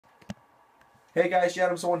Hey guys,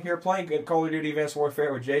 Jadam's1 here playing good Call of Duty Advanced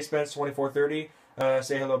Warfare with jspence2430.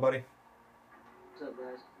 Say hello, buddy. What's up,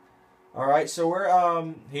 guys? Alright, so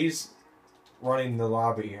we're, he's running the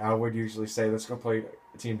lobby. I would usually say, let's go play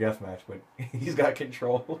a team deathmatch, but he's got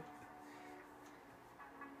control.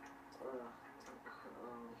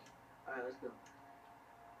 Alright, let's go.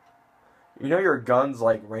 You know your gun's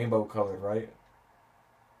like rainbow colored, right?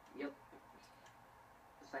 Yep.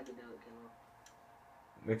 It's like a psychedelic camo.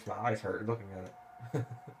 Makes my eyes hurt looking at it.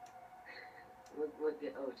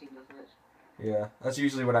 Team deathmatch? Yeah, that's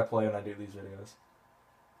usually what I play when I do these videos.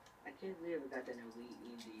 I can't believe we got that elite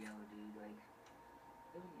EDO, dude. Like,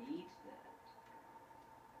 who needs that?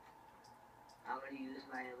 I'm gonna use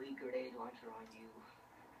my elite grenade launcher on you.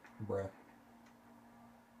 Bruh.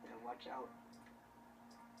 Yeah, watch out.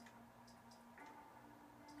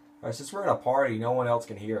 Alright, since we're in a party, no one else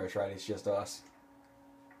can hear us, right? It's just us.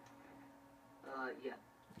 Yeah.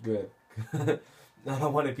 Good. I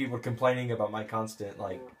don't want people complaining about my constant,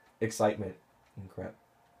 like, excitement and crap.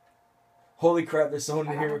 Holy crap, there's someone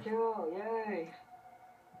in here. Got a kill, yay!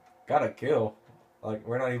 Got a kill? Like,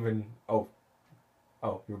 we're not even... Oh,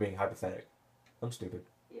 you're being hypothetic. I'm stupid.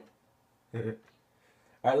 Yeah.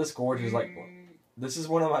 Alright, this gorge is like... This is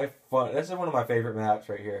one of my favorite maps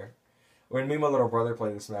right here. When me and my little brother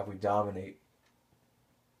play this map, we dominate.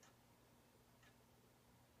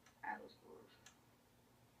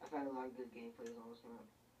 I've had a lot of good gameplays on this map.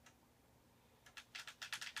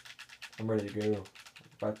 I'm ready to go.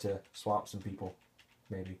 About to swamp some people.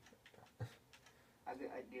 Maybe. I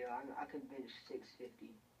could bench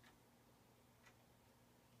 650.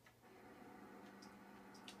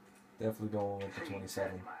 Definitely going with the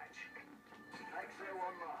 27.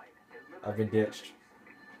 I've been ditched.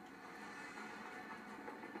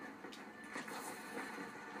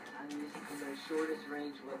 I'm using the shortest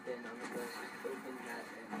range weapon on the most open map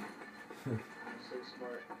ever. I'm so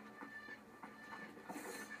smart.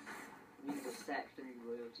 I'm using the SAC 3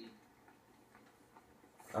 royalty.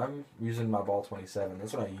 I'm using my ball 27.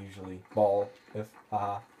 That's what I usually ball if.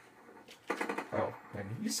 Oh, man.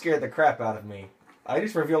 You scared the crap out of me. I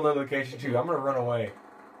just revealed the location too. I'm gonna run away.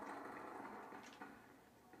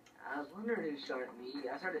 I was wondering who shot at me.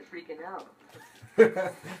 I started freaking out.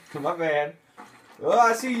 My man. Oh,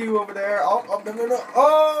 I see you over there. Oh, no.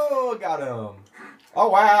 Oh, got him. Oh,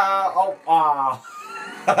 wow. Oh, ah.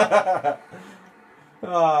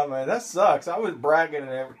 Oh, man, that sucks. I was bragging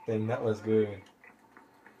and everything. That was good.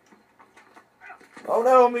 Oh,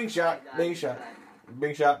 no, being shot. Being shot.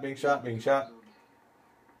 Being shot, being shot, being shot.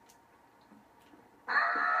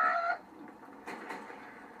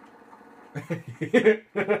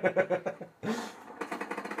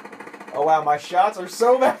 Oh, wow, my shots are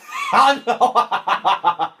so bad.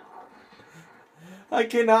 I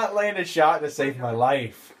cannot land a shot to save my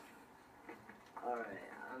life. Alright,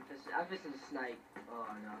 I'm just in snipe. Oh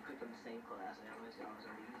no, I clicked on the same class I was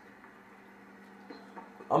already using.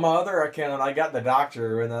 On my other account, I got the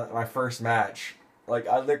doctor in my first match. Like,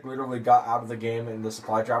 I literally got out of the game and the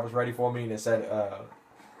supply drop was ready for me and it said,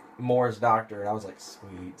 Moore's doctor. And I was like,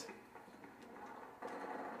 sweet.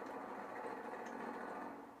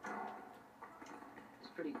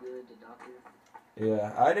 Pretty good, the doctor.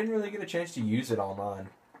 Yeah, I didn't really get a chance to use it online.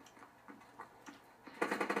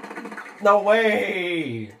 No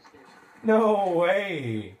way! No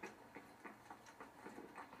way!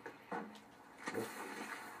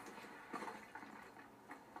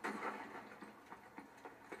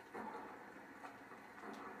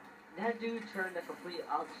 That dude turned the complete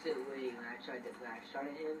opposite way when I shot at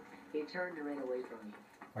him. He turned and ran away from me.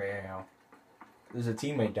 Wow. There's a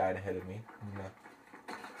teammate died ahead of me. Yeah.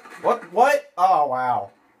 What? Oh,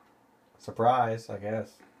 wow. Surprise, I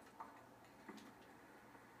guess.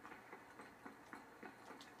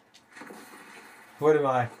 What am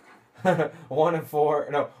I? 1 and 4.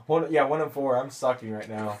 No, 1 and 4. I'm sucking right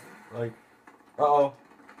now. Like, uh-oh.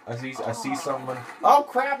 I see someone. Oh,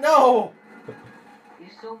 crap, no! You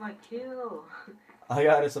stole my kill. I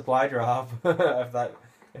got a supply drop. if that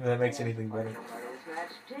makes anything better.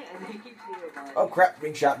 Oh crap,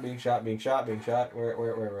 being shot. Where?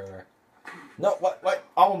 No, what?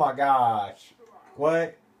 Oh my gosh.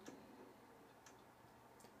 What?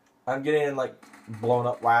 I'm getting like blown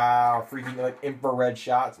up. Wow, freaking like infrared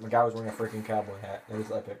shots. My guy was wearing a freaking cowboy hat. That was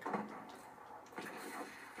epic.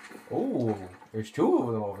 Ooh, there's 2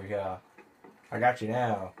 of them over here. I got you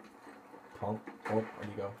now. Punk. Oh, where'd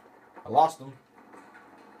you go? I lost him.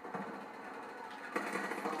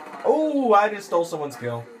 Oh, I just stole someone's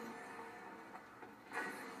kill.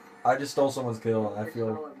 I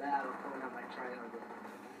feel...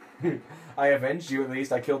 I avenged you at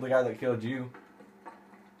least. I killed the guy that killed you.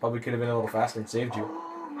 Probably could have been a little faster and saved you.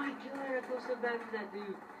 Oh my god, I feel so bad for that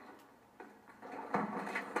dude.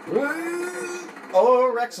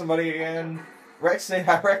 Oh, wrecked somebody again.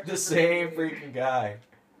 I wrecked the same freaking guy.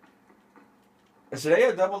 Is today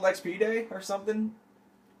a double XP day or something?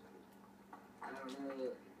 I don't know.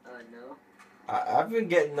 No. I've been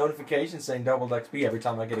getting notifications saying double XP every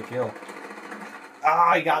time I get a kill.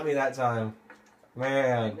 Ah, he got me that time.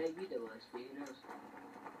 Man. Maybe double XP, who knows?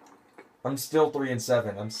 I'm still 3 and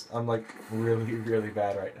 7. I'm like really, really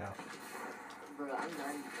bad right now. Bro, I'm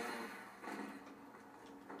 95.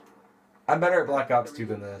 I'm better at Black Ops 2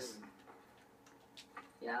 than this.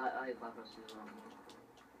 Yeah, I like Black Ops 2 a lot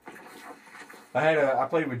more. I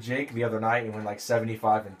played with Jake the other night and went like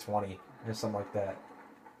 75 and 20 or something like that.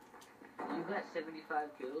 You got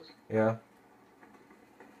 75 kills? Yeah.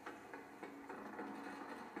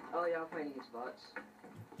 Oh, y'all playing against bots?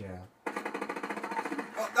 Yeah.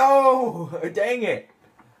 Oh, no! Dang it!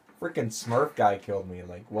 Freaking Smurf guy killed me.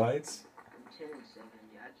 Like, what? I'm 10 and 7.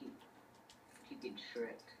 Yeah, I keep getting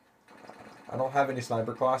shreked. I don't have any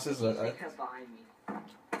sniper classes. They come behind me.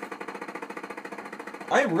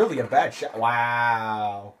 I am really a bad shot.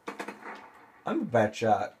 Wow. I'm a bad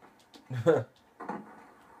shot.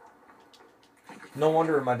 No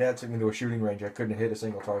wonder my dad took me to a shooting range. I couldn't hit a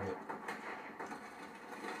single target.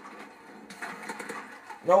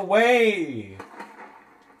 No way!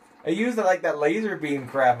 I used like that laser beam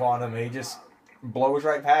crap on him and he just blows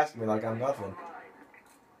right past me like I'm nothing.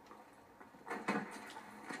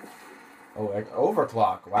 Oh,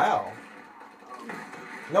 overclock. Wow.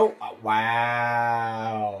 No.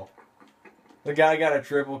 Wow. The guy got a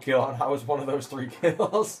triple kill and I was one of those 3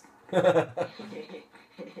 kills.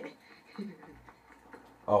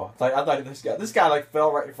 Oh, I thought this guy like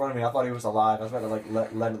fell right in front of me. I thought he was alive. I was about to like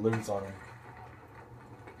let it loose on him.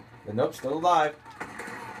 But nope, still alive.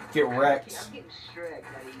 Get wrecked. I'm getting shreked.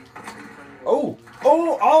 Oh!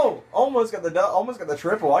 Almost got the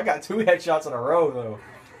triple. I got 2 headshots in a row though.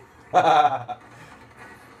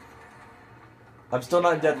 I'm still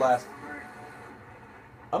not dead last.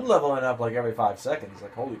 I'm leveling up like every 5 seconds.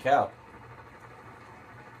 Like, holy cow.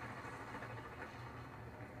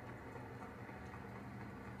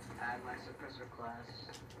 Add my suppressor class.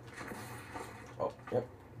 Oh, yep.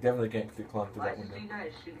 Definitely can't climb through Why that is this window. dude not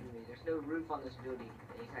shooting me? There's no roof on this building.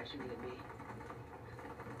 And he's not shooting at me.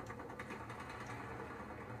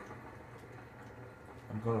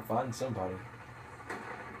 I'm gonna find somebody.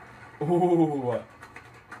 Ooh.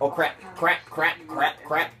 Oh crap!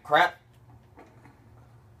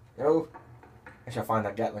 No. I shall find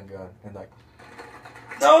that Gatling gun and like.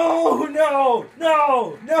 No!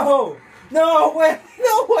 No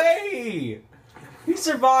way! He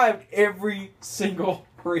survived every single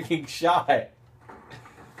freaking shot.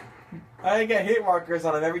 I get hit markers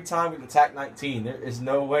on him every time with the TAC-19. There is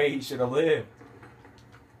no way he should have lived.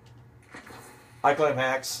 I claim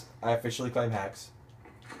hacks. I officially claim hacks.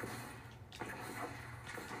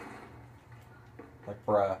 Like,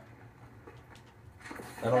 bruh.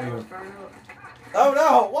 I don't even... Oh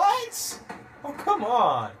no! What? Oh, come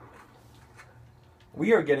on!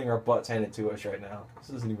 We are getting our butts handed to us right now.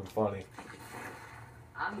 This isn't even funny.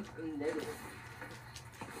 I'm negative.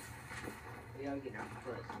 We are getting our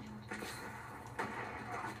butts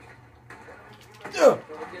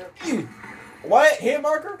handed. What? Hit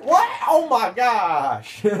marker? What? Oh my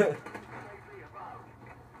gosh! And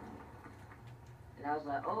I was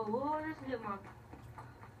like, oh, Lord, there's a hit marker.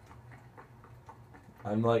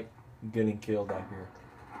 I'm like getting killed out here.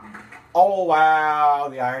 Oh wow!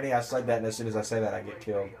 The irony, I said that and as soon as I say that I get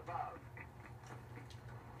killed.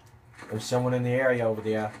 There's someone in the area over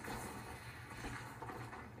there.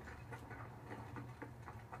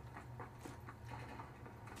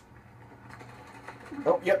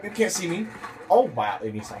 Oh, yep, you can't see me. Oh wow,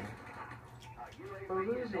 they need something. We're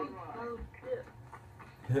losing. Oh,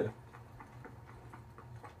 shit.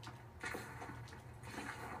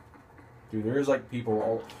 Dude, there's like people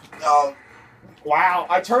all... Oh! Wow,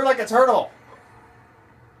 I turned like a turtle!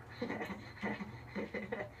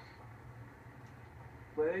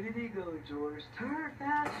 Where did he go, George? Turn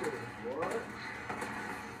faster! What?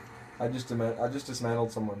 I just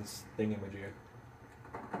dismantled someone's thingamajig.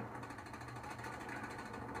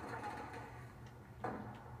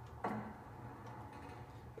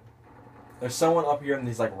 There's someone up here in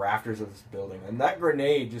these like rafters of this building, and that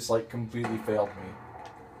grenade just like completely failed me.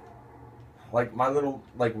 Like my little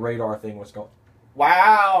like radar thing was going.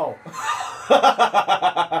 Wow!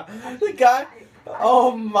 The guy.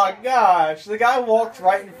 Oh my gosh! The guy walked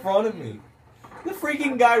right in front of me. The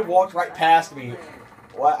freaking guy walked right past me.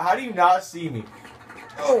 What? How do you not see me?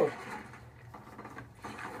 Oh!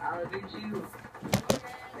 I'll avenge you.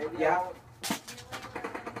 Yeah.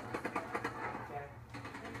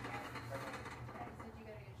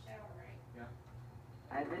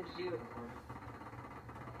 I've been to you before.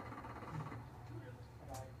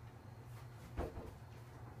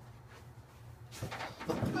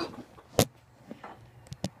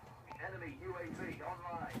 Enemy UAV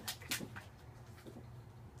online.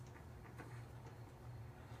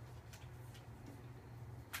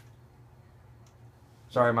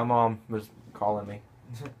 Sorry, my mom was calling me.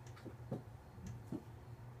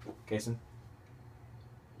 Kason?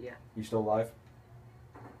 Yeah. You still alive?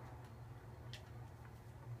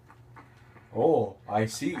 Oh, I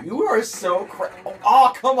see. You are so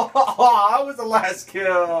Oh, come on! I was the last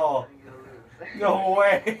kill! No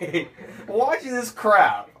way! Watching this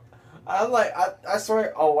crap. I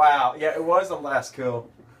swear, oh wow. Yeah, it was the last kill.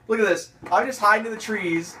 Look at this. I'm just hiding in the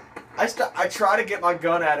trees. I try to get my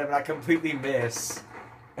gun at him and I completely miss.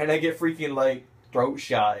 And I get freaking, like, throat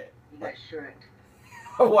shot. You got Shrek.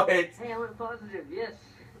 What? Hey, I went positive, yes.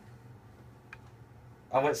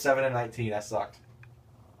 I went 7 and 19. That sucked.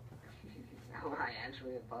 Oh, I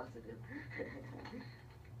actually went positive.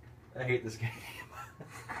 I hate this game.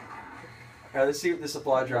 Alright, let's see what the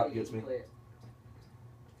supply drop gets me.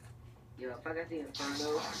 Yo, if I got the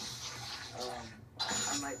Inferno,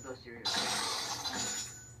 I might bust your hero.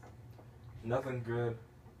 Nothing good.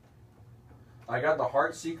 I got the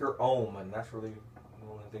Heartseeker Ohm, and that's really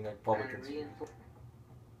the only thing I probably can see.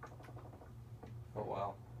 Oh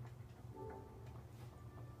wow.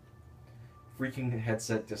 Freaking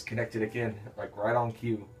headset disconnected again, like right on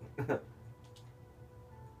cue.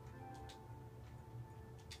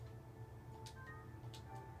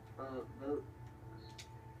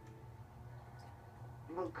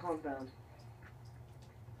 Vote compound.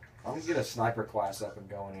 I'm gonna get a sniper class up and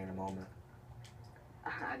going here in a moment. I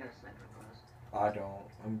got a sniper class. I don't.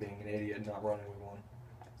 I'm being an idiot and not running with one.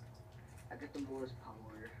 I got the Moore's power.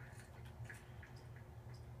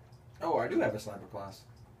 Oh, I do have a sniper class.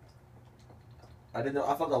 I didn't know.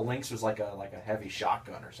 I thought the Lynx was like a heavy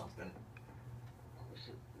shotgun or something.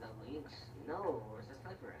 The Lynx? No, it's a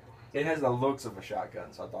sniper rifle. It has the looks of a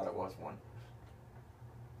shotgun, so I thought it was one.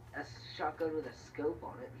 A shotgun with a scope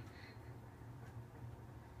on it.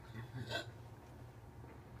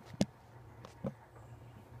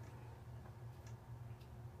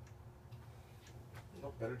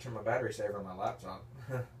 Nope, better turn my battery saver on my laptop.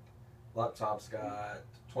 Laptop's got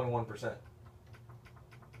 21%.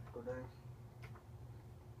 Go down.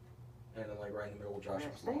 And then like right in the middle of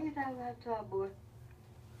Joshua's Stay in that laptop, boy.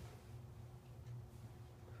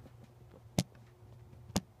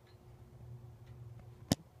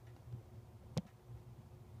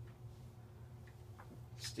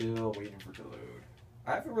 Still waiting for it to load.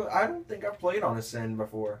 I don't think I've played on Ascend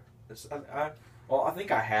before. Well, I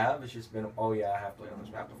think I have. It's just been. Oh yeah, I have played on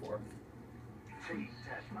this map before. Team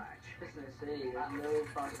deathmatch. I was gonna say, there's no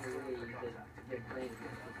possible way you could have been playing this.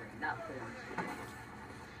 Not playing this.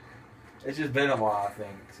 It's just been a while, I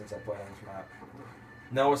think, since I played on this map.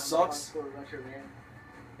 No, what sucks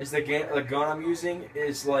is the gun I'm using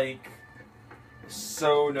is like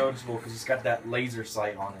so noticeable because it's got that laser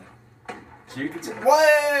sight on it. So you can see.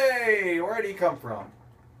 Way! Where did he come from?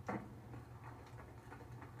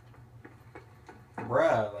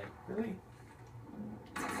 Bruh, like, really?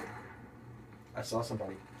 I saw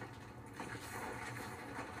somebody.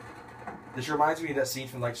 This reminds me of that scene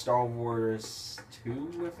from like Star Wars 2,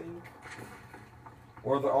 I think.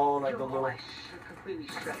 Or the all like the little. Completely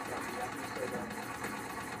struck that.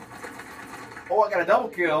 Oh, I got a double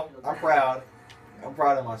kill. I'm proud. I'm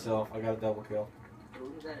proud of myself. I got a double kill.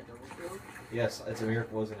 Ooh, is that a double kill? Yes, it's a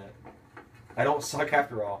miracle, isn't it? I don't suck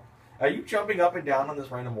after all. Are you jumping up and down on this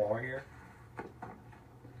random wall right here?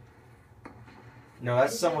 No,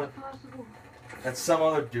 that's someone. That's some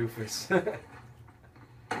other doofus.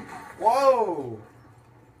 Whoa!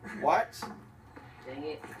 What? Dang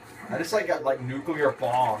it. I just like got like nuclear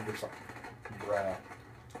bombed or something. Bruh.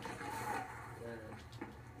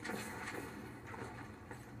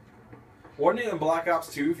 Wasn't it in Black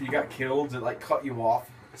Ops 2 if you got killed, it like cut you off?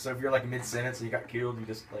 So if you're like mid-sentence and you got killed, you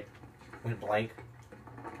just like went blank.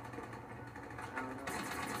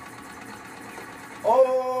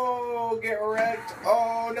 Oh, get wrecked.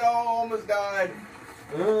 Oh no, almost died.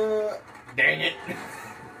 Dang it.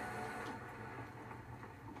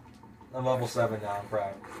 I'm level 7 now, I'm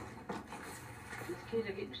proud. These kids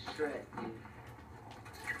are getting shredded, dude.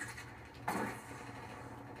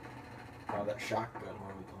 Oh, that shotgun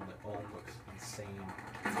mode on the Ohm looks insane.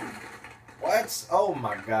 What? Oh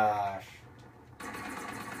my gosh.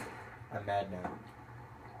 I'm mad now.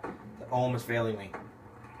 The Ohm is failing me.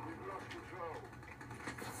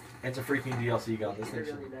 It's a freaking DLC gun. This These are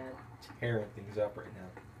thing's really bad. tearing things up right now.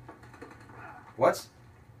 What?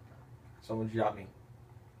 Someone shot me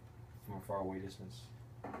from a faraway distance.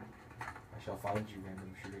 I shall find you,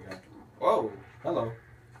 random shooter guy. Whoa! Hello.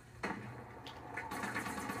 I'm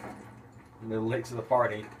a little late to the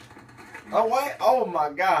party. Oh, what? Oh my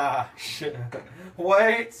gosh!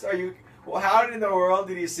 Wait, are you? Well, how in the world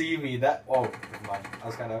did he see me? That? Oh, never mind. I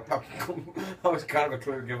was kind of. I was kind of a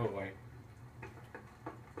clear giveaway.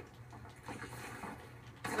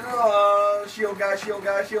 Oh, shield guy, shield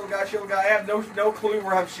guy, shield guy, shield guy. I have no clue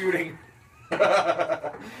where I'm shooting.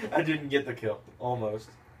 I didn't get the kill. Almost.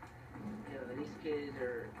 Yo, these kids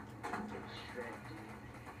are shredded,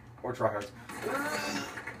 dude. Or tryhards.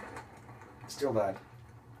 Still died.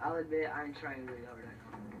 I'll admit, I'm trying really hard right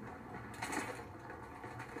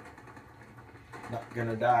now. Not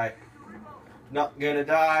gonna die. Not gonna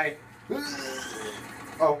die.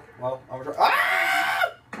 Oh, well, I'm gonna try. Ah!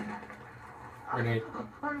 Grenade.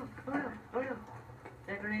 Oh no, oh no, oh no.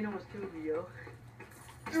 That grenade almost killed me, yo.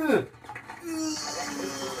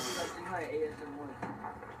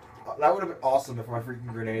 That would have been awesome if my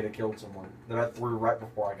freaking grenade had killed someone that I threw right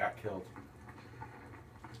before I got killed.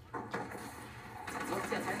 What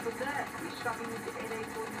the heck was that? He shot me with the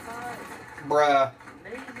NA-45. Bruh.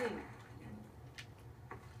 Amazing.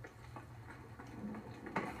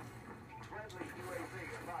 Friendly UAV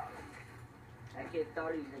above. That kid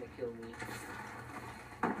thought he was gonna kill me.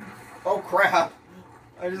 Oh crap!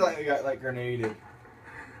 I just got grenaded.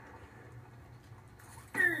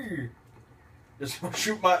 Just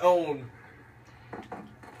shoot my own.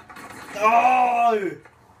 Oh!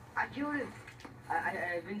 I killed him. I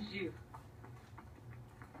avenged you.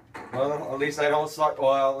 Well, at least I don't suck.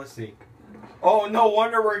 Well, let's see. Oh, no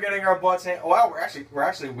wonder we're getting our butts handed. Wow, we're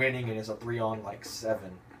actually winning, and it's a 3-on-7.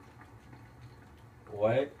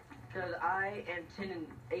 What? Because I am 10 and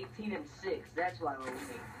 18 and 6. That's why we're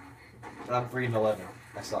winning. And I'm 3-11.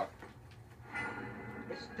 I suck.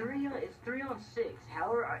 It's 3 on 6.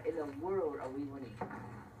 How in the world are we winning?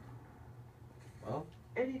 Well,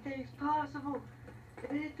 Anything's possible.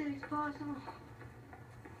 Anything's possible.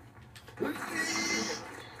 Shred,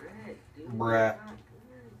 dude. Bruh. Not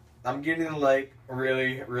good. I'm getting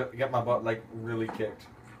really get my butt really kicked.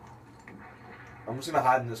 I'm just gonna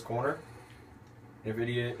hide in this corner. If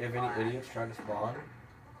any idiots try to spawn,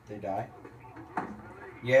 they die.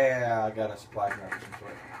 Yeah, I got a supply drop of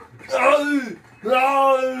some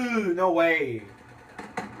sort. No way.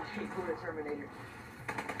 You're a Terminator.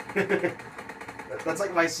 That's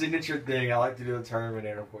like my signature thing. I like to do the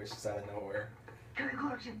Terminator voice just out of nowhere. Kelly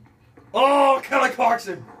Clarkson. Oh, Kelly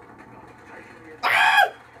Clarkson!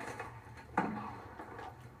 Ah!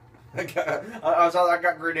 I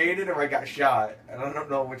got grenaded or I got shot. And I don't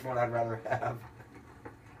know which one I'd rather have.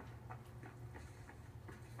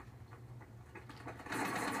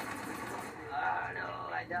 Ah, no,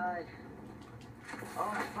 I died.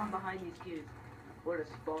 Oh, I spawned behind these kids. What a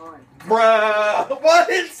spawn. Bruh! What?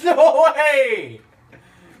 No way!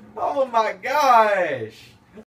 Oh my gosh!